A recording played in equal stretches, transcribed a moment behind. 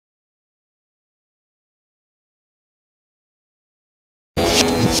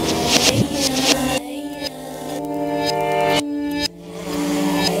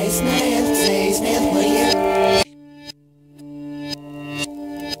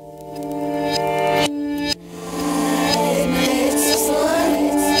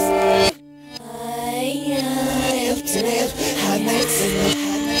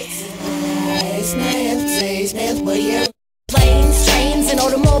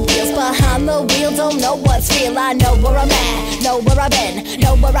the wheel, don't know what's real. I know where I'm at, know where I've been,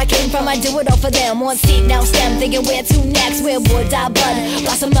 know where I came from. I do it all for them. One seat, now stem, thinking where to next. Where would I bud?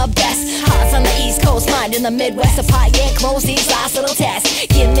 Blossom the best. Hearts on the East Coast, mind in the Midwest. Apart yet close these last little tests.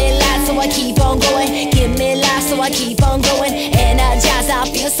 Give me life so I keep on going. Give me life so I keep on going. Energized, I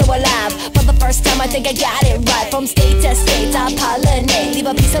feel so alive. For the first time I think I got it right. From state to state I pollinate. Leave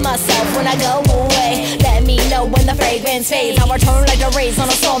a piece of myself when I go away. Let me know when the fragrance fades. I return like the rays on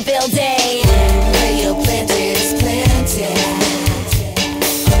a storm-filled day. Where your plant is planted.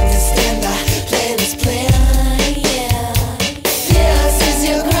 Understand the plan is planned, yeah. This is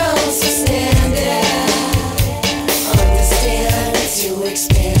your ground, so stand it. Understand to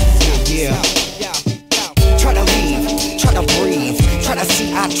expand. Yeah. Try to leave, try to breathe, try to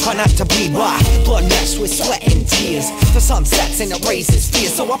see, I try not to bleed. Why? Blood mixed with sweat and tears. The sun sets and it raises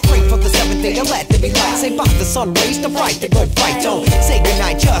fears. So I pray for the seventh day to let there be light. Say bye, the sun rays the bright, the good fight. Don't say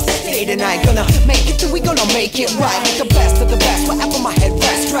goodnight, just stay tonight. Gonna make it through, we gonna make it right. Like the best of the best, wherever my head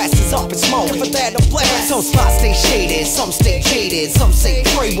rests. Stress is up and smoke, but they're the blast. Some spots stay shaded, some stay jaded. Some say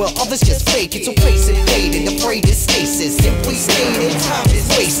pray, well others just fake it. So face it, faded, afraid is stasis. Simply stated, time is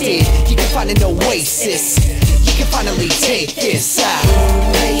wasted. You can find an oasis. You can finally take this out.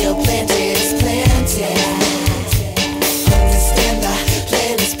 Where your plant is planted. Understand the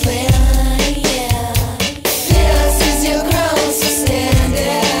plan is planned, yeah. This is your ground, so stand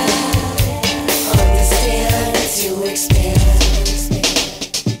it. Understand to expand.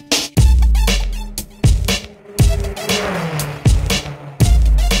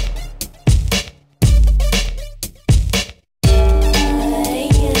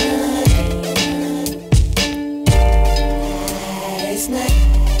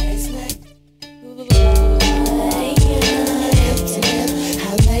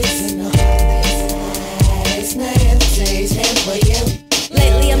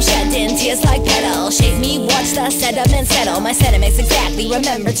 Lately I'm shedding tears like petals. Shake me, watch the sediment settle. My sentiments exactly,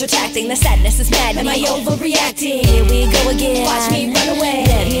 remember retracting. The sadness is mad, am I overreacting? Here we go again. Watch me run away,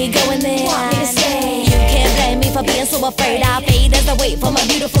 let me go in there. Want me to stay? You can't blame me for being so afraid. I fade as I wait for my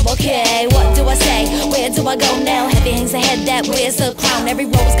beautiful bouquet. What do I say? Where do I go now? Heavy hangs the head that wears the crown. Every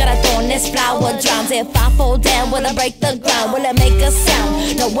rose got a thorn, this flower drowns. If I fall down, will I break the ground? Will it make a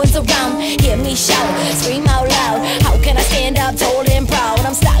sound? No one's around, hear me shout, scream out loud. How can I stand up tall and proud?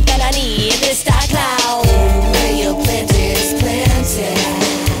 I'm stuck and I need this dark cloud. Where your plant is planted.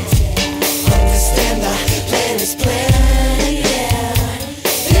 Understand the plan is planned, yeah.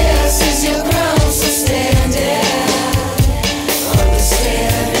 This is your ground, so stand it.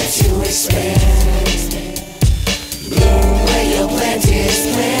 Understand to expand. Bloom where your plant is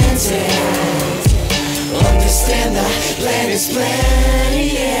planted. Understand the plan is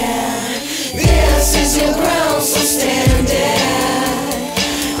planned, yeah. This is your ground, so stand it.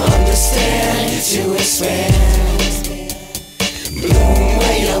 Understand to expand. Bloom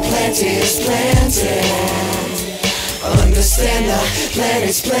where your plant is planted. Understand the plan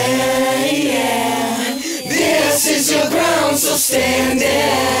is planned, yeah. This is your ground, so stand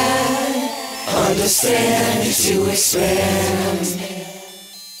it. Understand to expand.